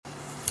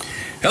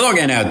Hello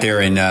again out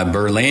there in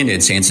Berlin.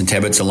 It's Anson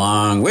Tebbets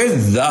along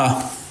with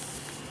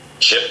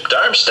Chip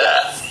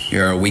Darmstadt.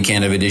 Your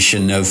weekend of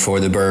edition of For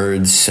the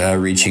Birds,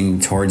 reaching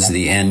towards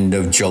the end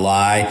of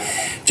July.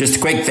 Just a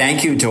quick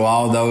thank you to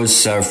all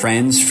those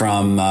friends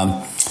from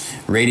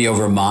Radio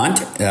Vermont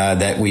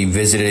that we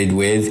visited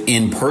with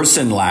in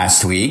person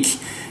last week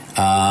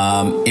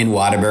in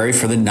Waterbury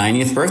for the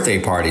 90th birthday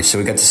party. So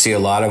we got to see a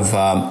lot of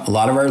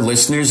our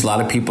listeners. A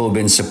lot of people have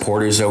been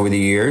supporters over the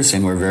years,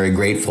 and we're very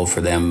grateful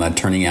for them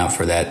turning out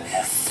for that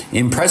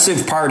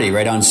impressive party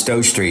right on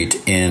Stowe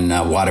Street in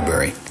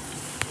Waterbury.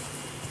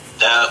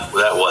 That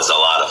was a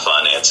lot of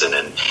fun, Anson,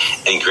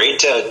 and great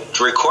to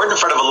record in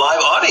front of a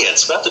live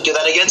audience. We'll have to do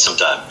that again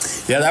sometime.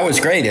 Yeah, that was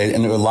great,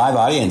 and a live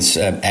audience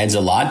adds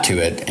a lot to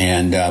it,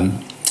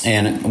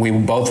 and we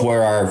both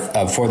wore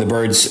our For the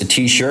Birds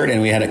T-shirt,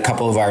 and we had a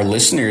couple of our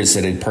listeners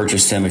that had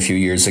purchased them a few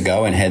years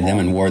ago and had them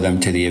and wore them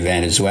to the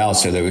event as well.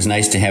 So it was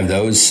nice to have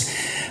those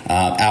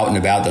out and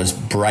about, those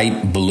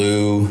bright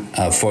blue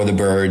For the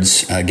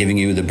Birds, giving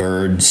you the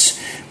birds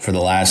for the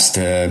last,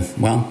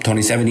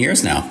 27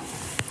 years now.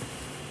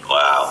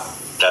 Wow,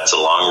 that's a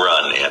long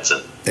run,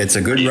 Anson. It's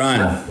a good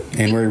run,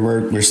 and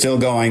we're still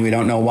going. We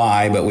don't know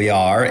why, but we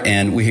are,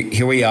 and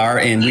here we are.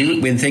 And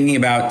we've been thinking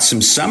about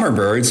some summer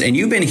birds, and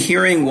you've been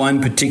hearing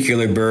one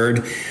particular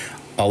bird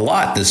a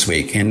lot this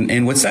week.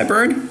 And what's that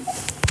bird?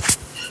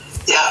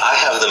 Yeah, I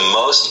have the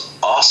most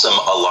awesome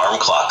alarm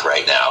clock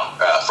right now.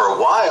 For a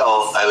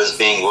while, I was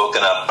being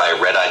woken up by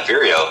red-eyed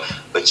vireo,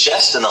 but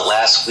just in the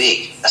last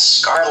week, a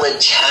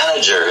Scarlet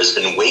Tanager has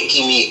been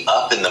waking me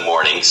up in the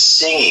morning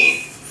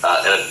singing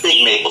in a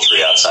big maple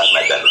tree outside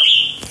my bedroom.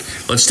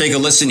 Let's take a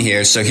listen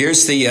here. So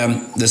here's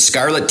the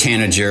Scarlet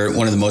Tanager,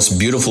 one of the most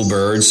beautiful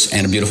birds,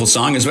 and a beautiful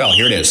song as well.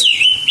 Here it is.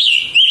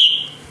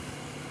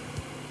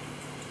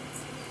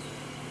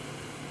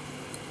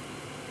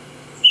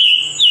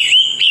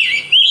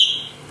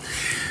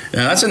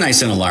 Now that's a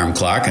nice alarm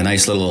clock, a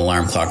nice little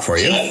alarm clock for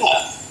you. Yeah,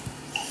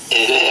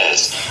 it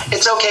is.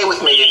 It's okay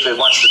with me if it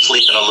wants to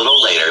sleep in a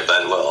little later,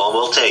 but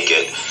we'll take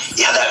it.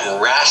 Yeah, that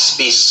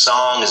raspy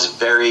song is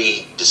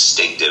very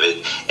distinctive.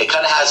 It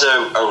kind of has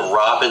a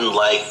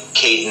robin-like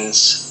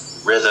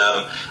cadence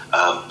rhythm,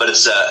 but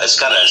it's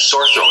got a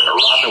sore throat, a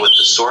robin with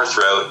a sore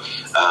throat.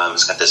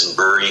 It's got this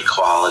birdy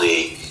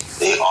quality.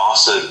 They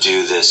also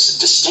do this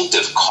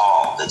distinctive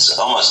call. It's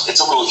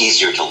a little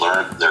easier to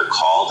learn their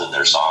call than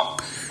their song.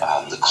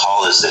 The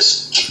call is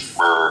this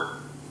chick-burr,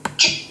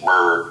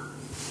 chick-burr,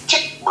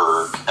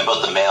 chick-burr, and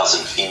both the males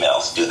and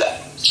females do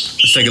that.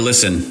 Let's take a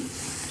listen.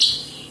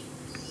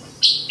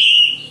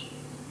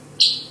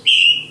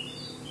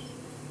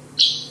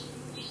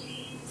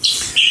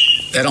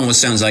 That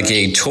almost sounds like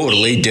a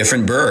totally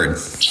different bird.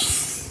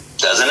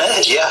 Doesn't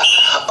it? Yeah.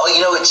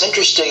 Oh, it's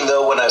interesting,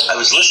 though, when I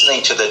was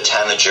listening to the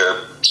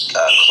Tanager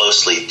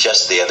closely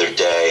just the other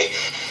day,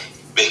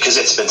 because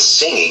it's been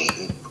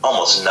singing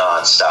almost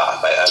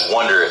nonstop. I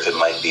wonder if it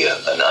might be an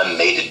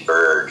unmated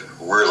bird,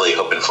 really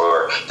hoping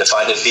to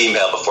find a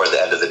female before the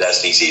end of the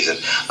nesting season.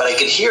 But I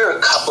could hear a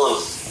couple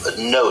of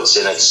notes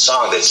in its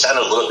song that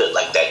sounded a little bit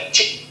like that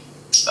chick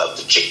of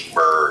the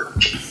chick-bird,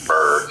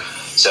 chick-bird.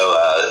 So,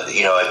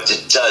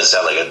 it does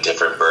sound like a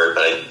different bird,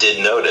 but I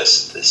did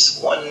notice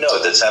this one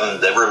note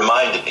that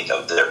reminded me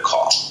of their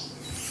call.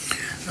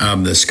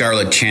 The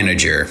Scarlet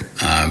Tanager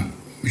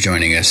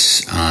joining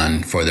us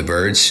on For the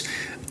Birds.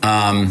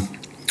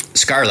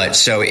 Scarlet,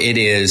 so it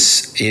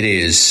is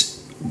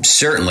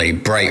certainly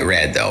bright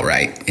red, though,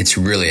 right? It's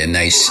really a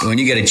nice, when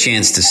you get a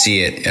chance to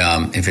see it,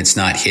 if it's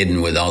not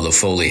hidden with all the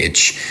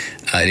foliage,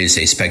 it is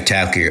a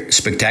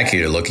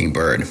spectacular looking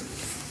bird.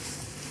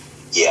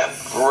 Yeah,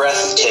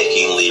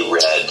 breathtakingly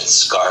red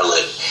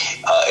scarlet.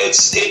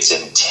 It's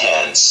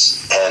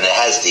intense, and it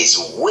has these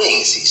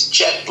wings, these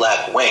jet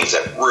black wings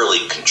that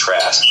really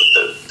contrast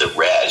with the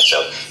red.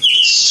 So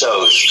it's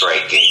so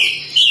striking.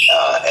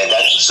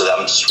 So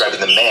I'm describing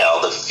the male.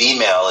 The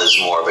female is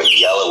more of a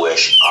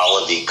yellowish,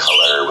 olivey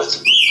color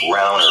with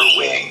browner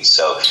wings.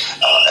 So,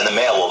 and the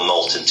male will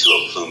molt into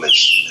a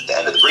plumage at the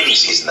end of the breeding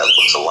season that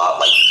looks a lot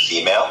like the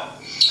female.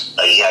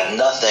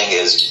 Nothing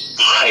as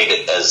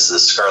bright as the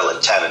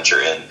Scarlet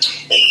Tanager in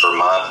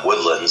Vermont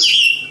woodlands,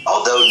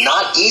 although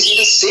not easy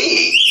to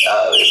see.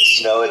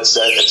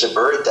 It's a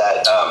bird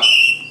that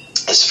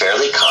is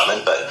fairly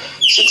common, but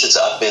since it's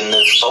up in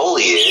the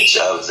foliage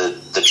of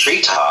the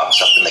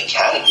treetops, up in the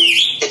canopy,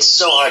 it's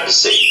so hard to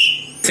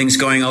see. Things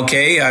going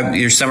okay?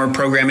 Your summer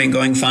programming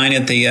going fine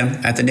at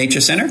the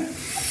Nature Center?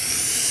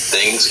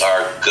 Things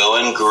are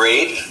going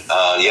great.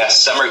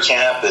 Summer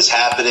camp is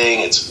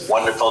happening. It's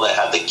wonderful to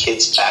have the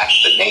kids back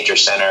at the Nature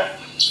Center.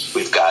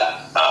 We've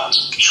got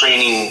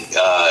training,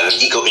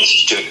 Eco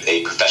Institute,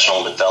 a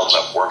professional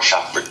development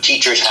workshop for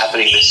teachers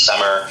happening this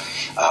summer.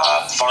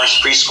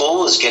 Forest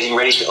Preschool is getting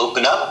ready to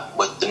open up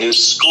with the new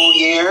school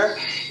year.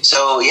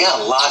 So,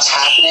 lots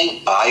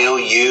happening.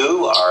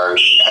 BioU, our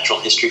natural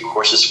history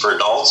courses for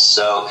adults.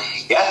 So,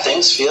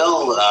 things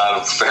feel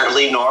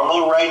fairly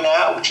normal right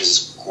now, which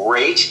is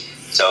great.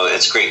 So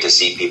it's great to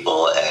see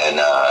people and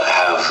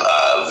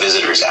have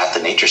visitors at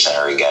the Nature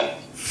Center again.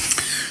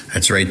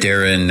 That's right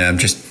there in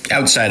just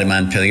outside of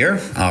Montpelier,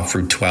 off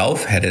Route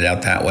 12, headed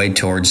out that way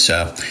towards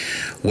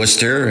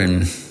Worcester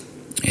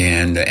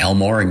and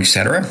Elmore,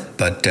 etc.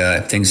 But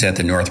things at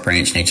the North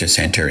Branch Nature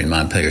Center in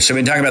Montpelier. So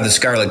we've been talking about the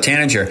Scarlet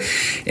Tanager,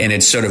 and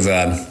it's sort of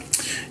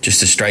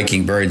just a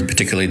striking bird,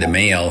 particularly the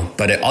male.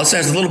 But it also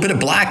has a little bit of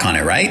black on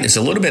it, right? There's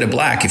a little bit of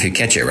black if you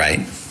catch it right.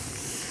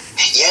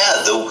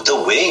 Yeah,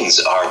 the wings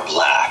are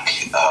black.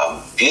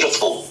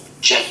 Beautiful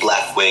jet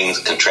black wings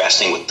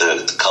contrasting with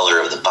the color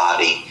of the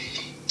body.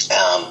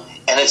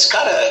 And it's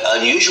got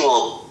an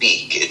unusual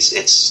beak.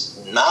 It's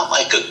not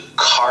like a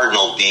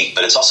cardinal beak,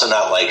 but it's also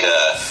not like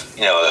a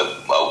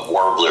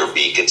warbler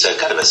beak. It's a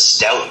kind of a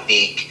stout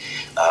beak,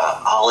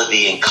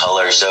 olivey in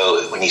color.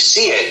 So when you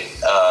see it,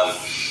 I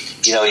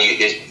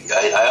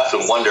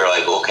often wonder,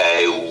 like,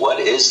 okay, what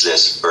is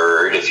this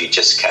bird? If you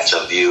just catch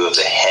a view of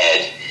the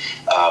head,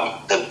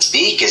 the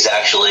beak is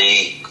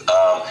actually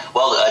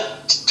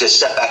to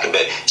step back a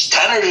bit,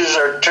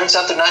 tanagers turns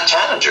out they're not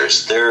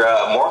tanagers. They're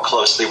more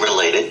closely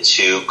related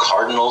to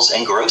cardinals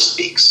and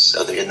grosbeaks.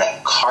 So they're in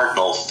that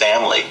cardinal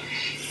family.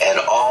 And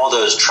all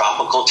those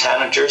tropical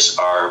tanagers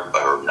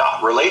are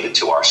not related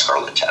to our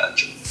scarlet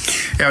tanager.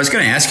 Yeah, I was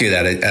going to ask you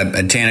that.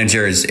 A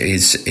tanager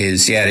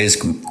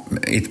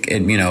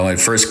at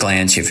first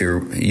glance,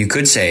 you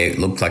could say it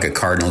looked like a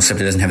cardinal,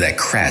 except it doesn't have that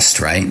crest,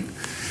 right?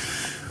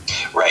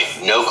 Right,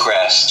 no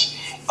crest.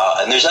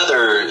 And there's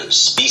other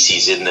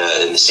species in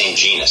the same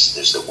genus.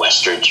 There's the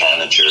western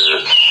tanager.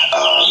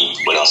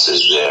 What else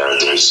is there?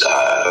 There's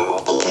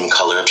balloon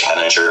color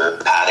tanager,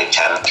 paddock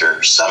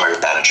tanager, summer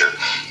tanager.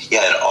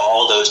 Yeah, and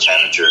all those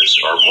tanagers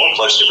are more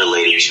closely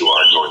related to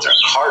our northern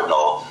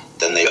cardinal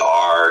than they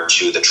are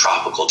to the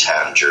tropical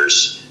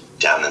tanagers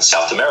down in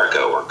South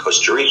America or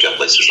Costa Rica,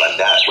 places like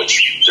that,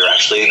 which they're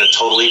actually in a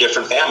totally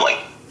different family.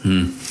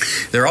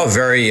 They're all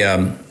very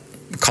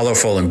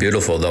colorful and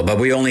beautiful, though, but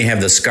we only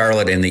have the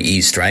scarlet in the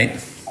east, right?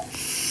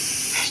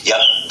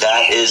 Yep,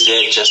 that is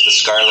it, just the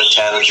scarlet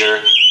tanager.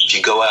 If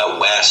you go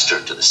out west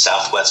or to the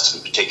southwest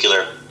in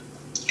particular,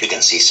 you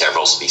can see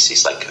several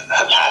species like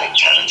hepatic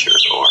tanager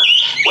or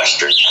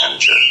western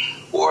tanager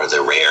or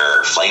the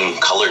rare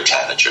flame-colored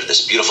tanager,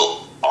 this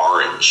beautiful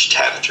orange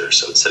tanager.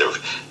 So instead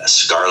of a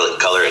scarlet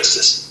color, it's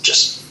this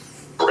just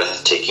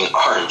breathtaking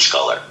orange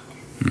color.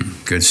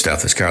 Good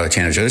stuff, the Scarlet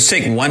Tanager. Let's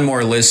take one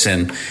more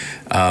listen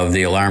of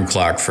the alarm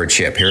clock for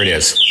Chip. Here it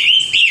is.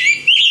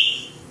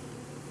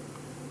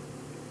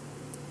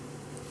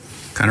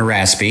 Kind of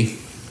raspy.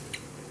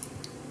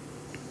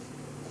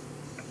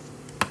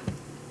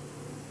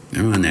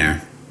 Oh, in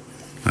there.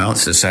 Well,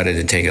 it's decided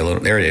to take a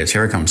little... There it is.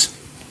 Here it comes.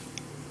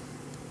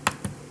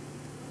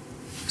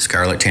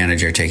 Scarlet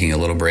Tanager taking a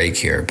little break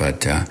here.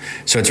 But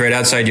so it's right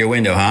outside your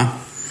window, huh?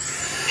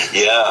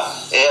 Yeah.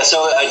 So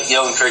I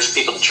encourage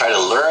people to try to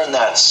learn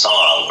that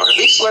song, or at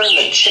least learn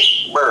the chick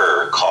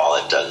burr call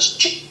it does.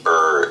 Chick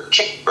burr.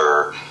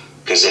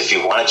 Because if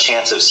you want a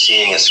chance of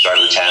seeing a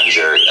Scarlet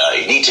Tanager,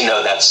 you need to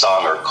know that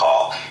song or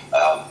call.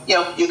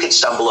 You can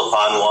stumble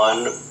upon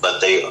one, but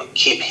they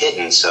keep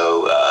hidden.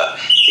 So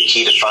the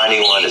key to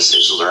finding one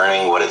is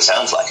learning what it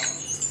sounds like.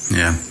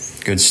 Yeah,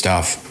 good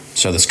stuff.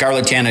 So the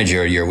Scarlet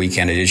Tanager, your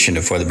weekend edition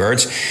of For the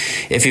Birds.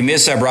 If you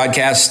missed our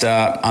broadcast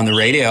on the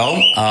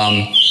radio,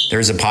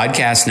 there's a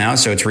podcast now,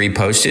 so it's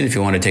reposted. If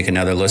you want to take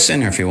another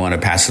listen, or if you want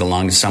to pass it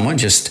along to someone,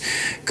 just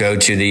go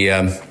to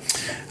the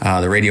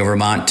Radio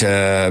Vermont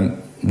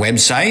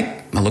website.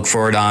 I look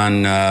for it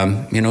on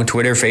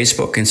Twitter,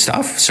 Facebook, and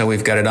stuff. So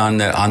we've got it on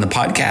the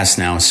podcast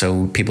now,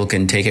 so people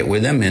can take it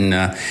with them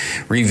and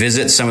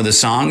revisit some of the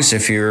songs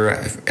if you're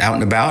out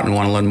and about and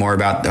want to learn more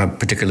about a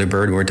particular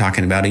bird we're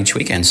talking about each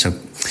weekend. So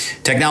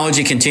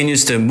technology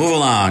continues to move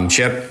along,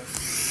 Chip.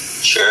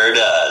 Sure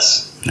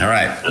does. All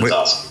right. That's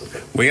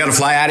awesome. We got to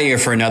fly out of here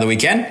for another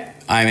weekend.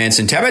 I'm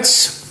Anson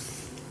Tebbets.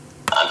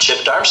 I'm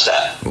Chip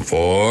Darmstadt.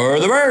 For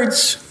the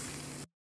Birds.